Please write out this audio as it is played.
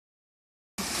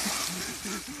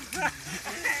Let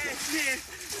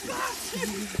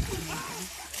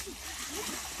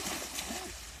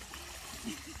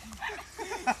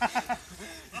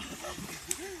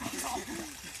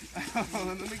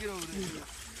me get over there.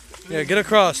 Yeah, get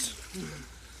across.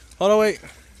 Hold on, wait.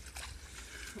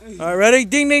 All right, ready?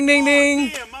 Ding, ding, ding, ding.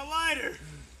 Damn, my lighter.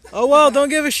 Oh, well, don't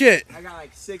give a shit. I got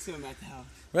like 6 of them at the house.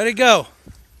 Ready, go.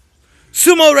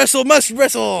 Sumo wrestle, must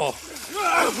wrestle.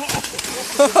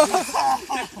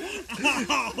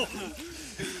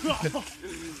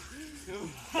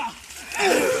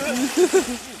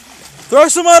 Throw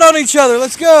some mud on each other.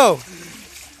 Let's go.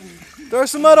 Throw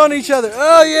some mud on each other.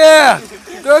 Oh, yeah.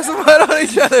 Throw some mud on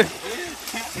each other.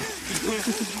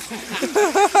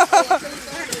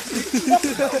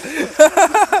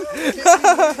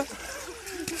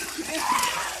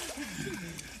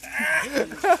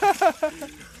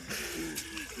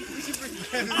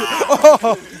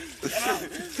 Oh.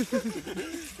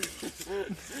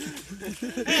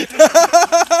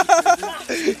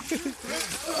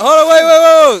 Hold on, wait.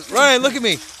 Ryan, look at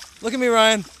me. Look at me,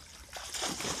 Ryan.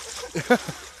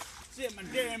 Shit, my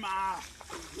damn eye.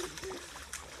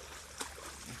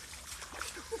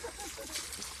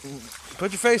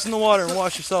 Put your face in the water and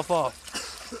wash yourself off.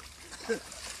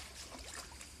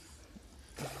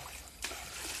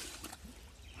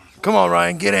 Come on,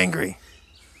 Ryan, get angry.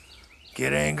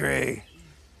 Get angry.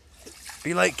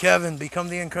 Be like Kevin, become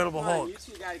the Incredible Hulk. You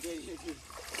two gotta get here too.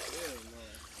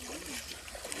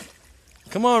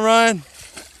 Come on, Ryan.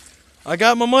 I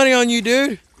got my money on you,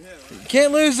 dude. You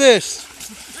can't lose this.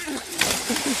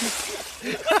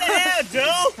 What the hell,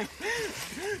 Joe?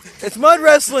 It's mud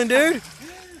wrestling, dude.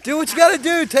 Do what you gotta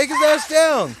do. Take his ass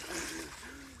down.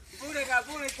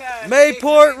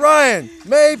 Mayport Ryan.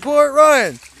 Mayport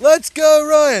Ryan. Let's go,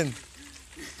 Ryan.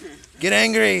 Get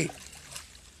angry.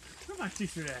 Where's my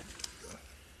t-shirt at?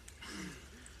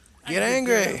 Get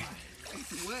angry.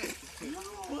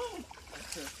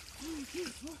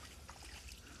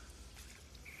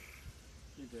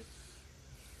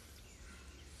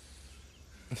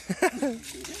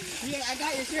 Yeah, I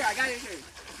got your shirt. I got your shirt.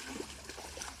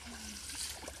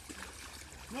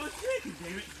 No, it's shaking,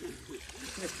 damn it.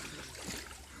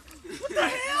 What the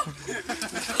hell?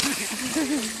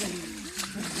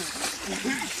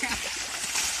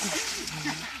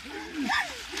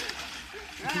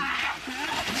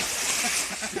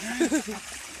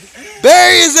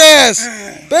 Bury his ass!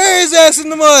 Bury his ass in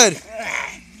the mud!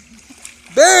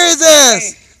 Bury his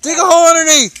ass! Dig a hole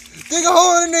underneath! Dig a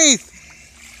hole underneath!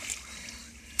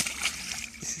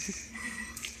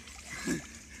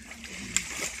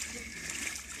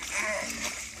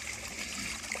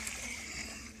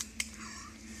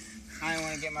 I don't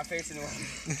want to get my face in the water.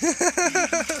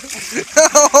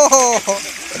 Oh.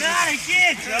 Not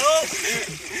again, Joe.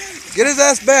 Get his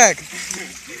ass back!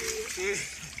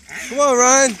 Come on,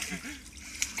 Ryan.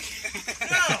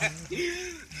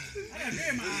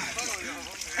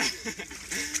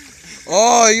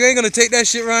 Oh, you ain't gonna take that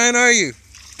shit, Ryan, are you?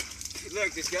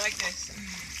 Look, just go like this.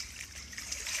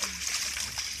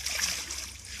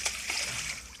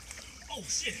 Oh,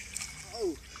 shit.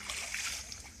 Oh.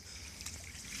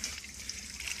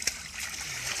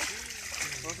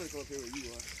 I'm gonna come up here where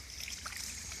you are.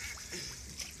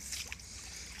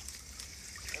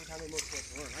 Every time they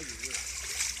motorcycle run, I get it.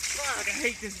 Fuck, I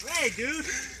hate this leg, dude.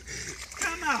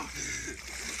 Come out.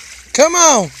 Come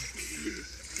on!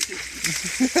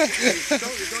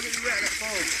 Don't get me wet, I got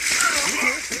phone.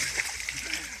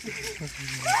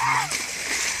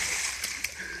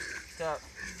 Stop.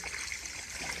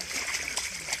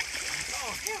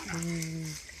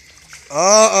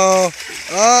 Uh-oh.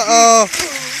 Uh-oh.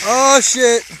 Oh,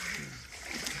 shit.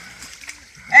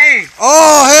 Hey!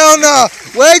 Oh, hell no!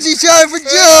 Wedgie time for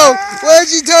Joe!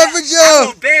 Wedgie time for I Joe!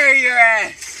 will bury your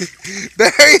ass!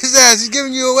 Bury his ass. He's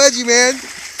giving you a wedgie, man.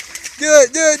 Do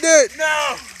it, do it, do it.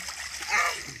 No!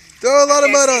 Throw a lot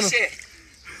of mud on him. Shit.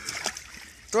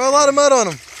 Throw a lot of mud on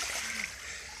him.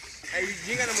 Hey,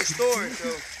 you got them restored, so.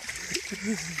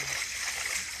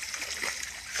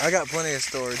 I got plenty of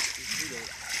storage.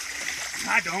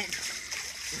 I don't.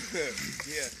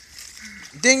 Yeah.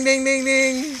 Ding, ding, ding,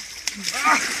 ding.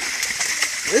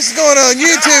 This is going on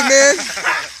YouTube, man.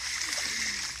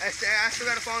 I still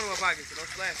got a phone in my pocket, so don't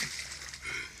splash.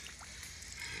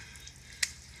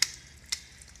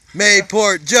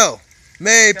 Mayport Joe.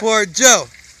 Mayport Joe.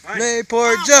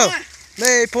 Mayport Joe.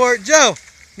 Mayport Joe.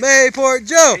 Mayport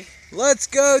Joe. Let's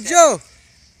go, Joe.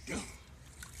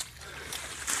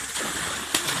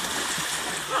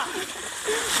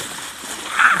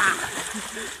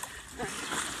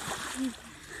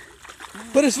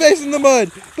 Put his face in the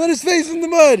mud. Put his face in the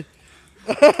mud.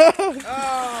 Oh.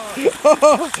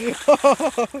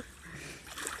 I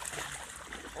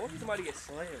want somebody to get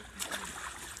slammed.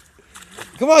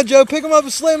 Come on, Joe. Pick him up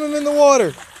and slam him in the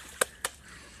water.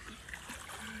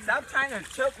 Stop trying to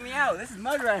choke me out. This is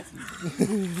mud wrestling.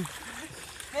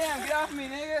 Damn, get off me,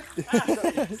 nigga.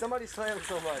 Somebody slam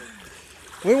somebody.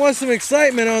 We want some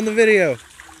excitement on the video.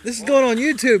 This is going on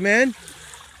YouTube, man.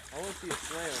 I want to see a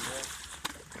slam,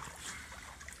 bro.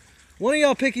 One of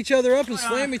y'all pick each other up and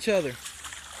slam each other.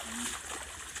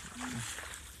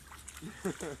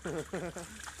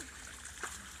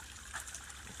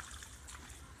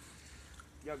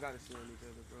 Y'all gotta slam each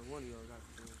other, bro. One of y'all got to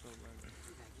slam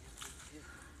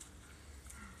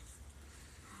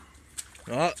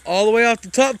somebody. All the way off the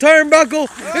top turnbuckle.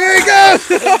 Here he goes.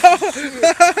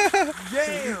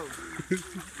 Damn!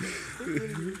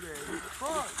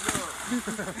 Fuck no.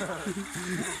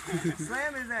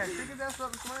 Slam his ass. Pick his ass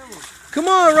up and slam him. Come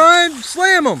on, Ryan.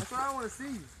 Slam him. That's what I want to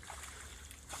see.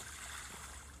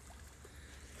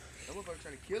 That motherfucker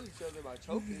trying to kill each other by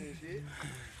choking and shit.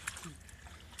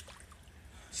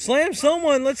 Slam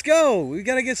someone. Let's go. We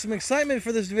got to get some excitement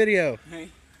for this video.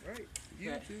 Right.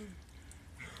 YouTube.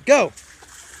 Go.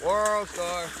 World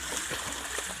Star.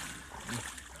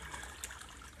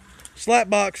 Slap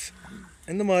box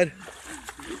in the mud.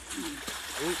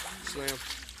 Oop, slam.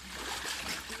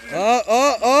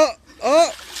 Oh.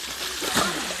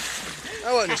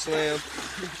 That wasn't a slam.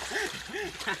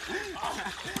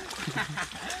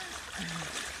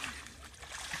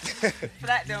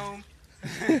 Flat dome.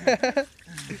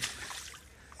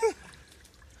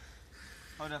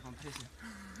 Hold up, I'm pissing.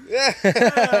 Yeah.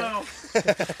 Oh.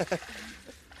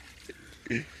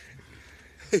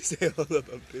 He said, hold up,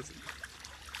 I'm pissing.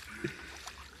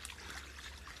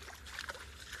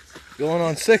 Going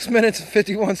on 6 minutes and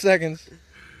 51 seconds.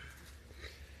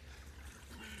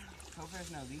 Hope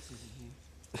there's no leeches in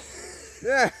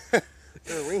Yeah.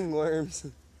 They're ringworms.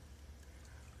 here.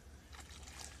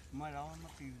 Mud all in my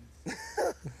fuse.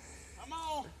 Come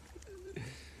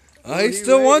on. He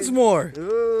still wants more.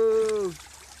 Ooh.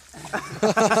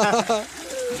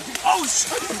 Oh,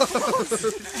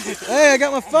 shit. Hey, I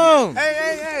got my phone.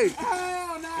 Hey.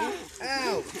 Oh, no.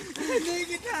 Ow.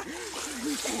 Nigga,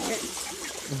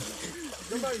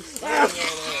 Somebody slam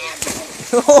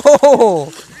that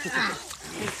Oh.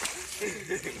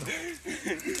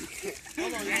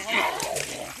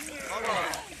 Hold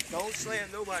on. Don't slam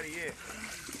nobody yet.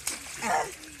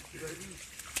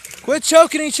 Quit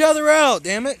choking each other out,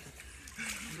 damn it.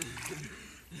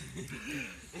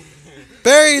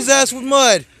 Bury his ass with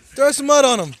mud. Throw some mud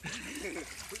on him.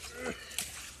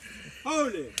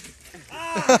 hold it.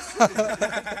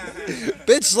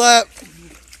 Bitch slap.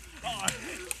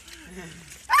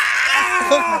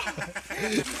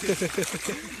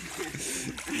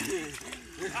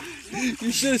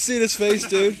 You should have seen his face,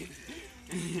 dude.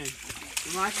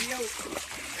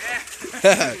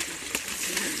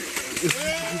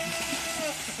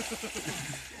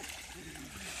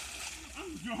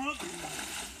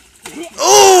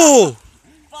 Oh!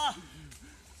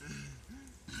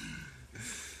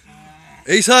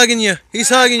 He's hugging you. He's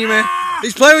hugging you, man.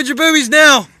 He's playing with your boobies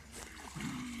now.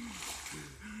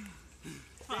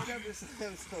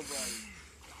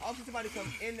 I'll see somebody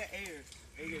come in the air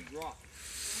and get dropped.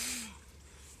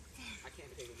 I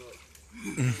can't take a look.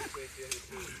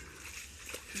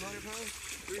 200 pounds?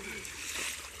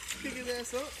 Pick his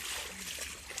ass up.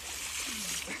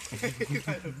 You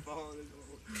gotta fall in his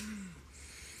hole.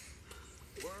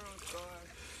 World Star.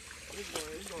 He's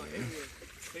going everywhere.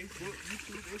 Facebook,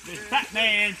 YouTube, Instagram. Fat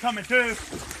man coming through.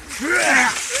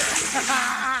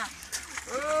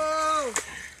 Oh!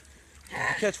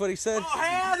 Catch what he said? Oh,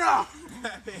 hell no.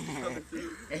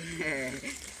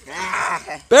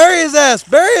 Bury his ass!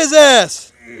 Bury his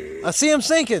ass! I see him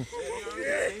sinking.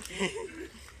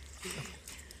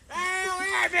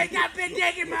 I've been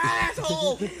digging my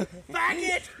asshole. Back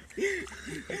it.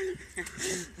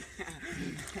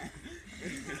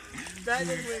 That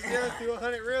nigga went 0 to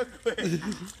 100 real quick.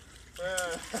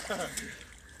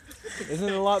 Isn't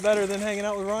it a lot better than hanging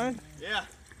out with Ryan? Yeah.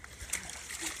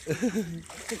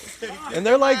 And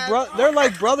they're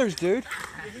like brothers, dude.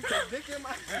 Dick in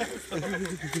my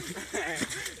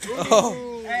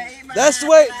Oh, Hey, my that's the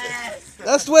way.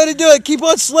 That's the way to do it. Keep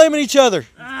on slamming each other.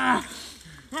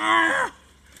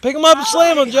 Pick them up and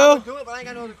slam them, I Joe. would do it, but I ain't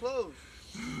got no other clothes.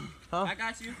 I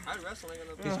got you. I'd wrestle, I ain't got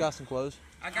no He's clothes. got some clothes.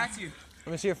 I got you.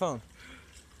 Let me see your phone.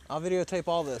 I'll videotape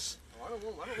all this. Oh, I don't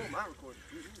want my recording.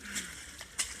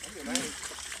 I'm getting mad.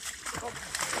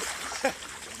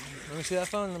 Let me see that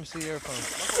phone. Let me see your phone.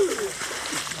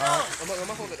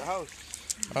 My phone's at the house.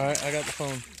 All right, I got the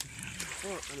phone. I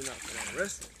mean, not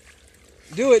wrestling.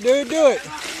 Do it, dude. Do it.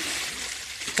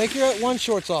 Take your one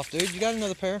shorts off, dude. You got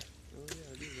another pair.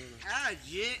 Ah,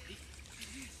 shit.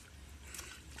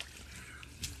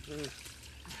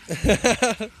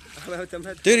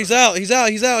 Dude, he's out. He's out.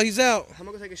 He's out. He's out. How am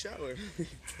I gonna take a shower?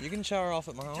 You can shower off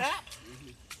at my house.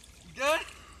 You done?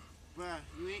 Bruh,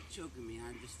 you ain't choking me.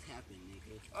 I'm just tapping,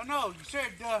 nigga. Oh no, you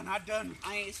said done. I done.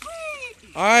 I ain't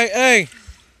sweet. All right, hey.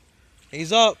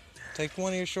 He's up. Take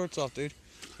one of your shorts off, dude.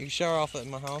 You can shower off at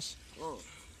my house. Oh.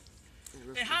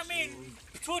 Hey, how many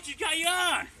torches got you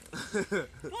on?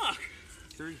 Fuck.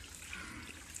 3.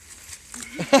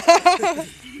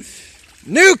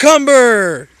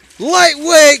 Newcomer,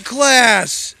 lightweight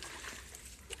class.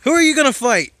 Who are you gonna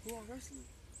fight?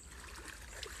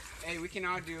 Hey, we can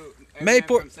all do every Mayport- man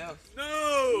for himself.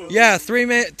 No. Yeah,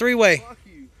 three-way. Fuck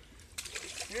you.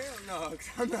 Hell no, 'cause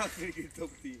I'm not gonna get top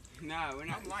team. Nah, we're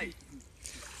not. I'm light.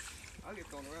 I'll get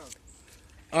thrown around.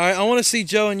 All right, I want to see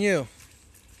Joe and you.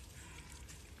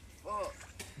 Fuck.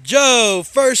 Joe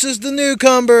versus the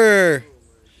newcomer.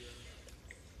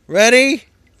 Ready?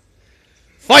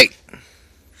 Fight!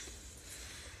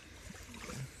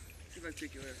 See if I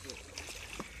take your ass up.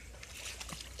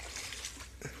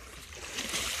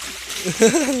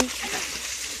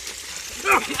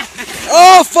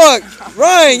 Oh fuck!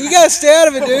 Ryan, you gotta stay out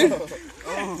of it, dude.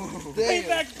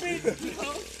 Payback,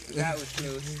 bitch. That was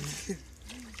close.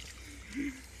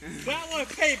 That was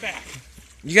payback.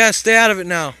 You gotta stay out of it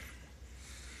now.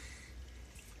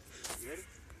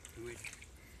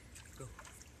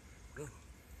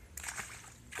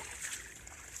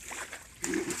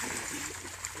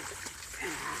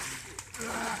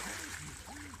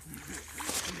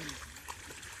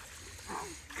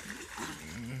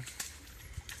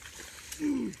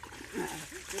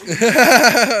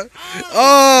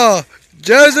 Oh,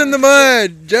 Joe's in the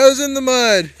mud. Joe's in the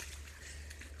mud.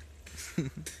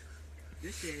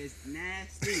 This shit is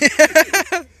nasty.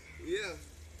 Yeah.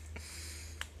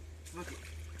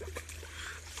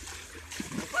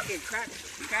 Fucking crack.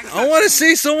 I want to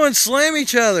see someone slam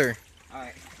each other.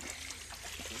 Alright.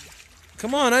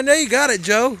 Come on, I know you got it,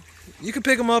 Joe. You can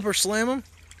pick them up or slam them.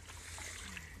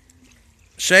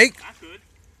 Shake, I could.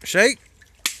 shake.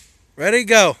 Ready,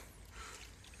 go.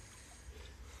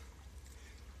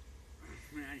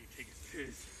 Man, I need to take a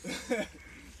piss.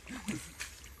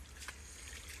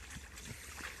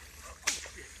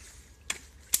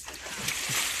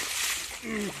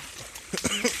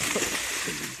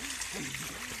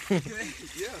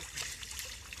 Yeah.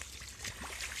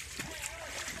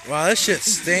 Wow, this shit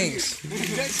stinks.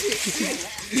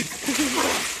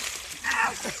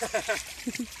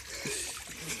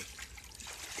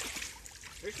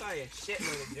 There's probably a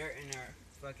shitload of dirt in our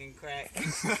fucking crack.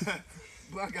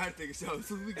 But I gotta take a shower as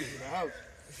soon as we get to the house.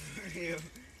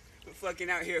 We're fucking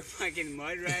out here fucking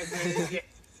mud rats and shit.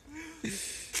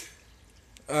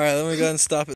 All right, let me go ahead and stop it.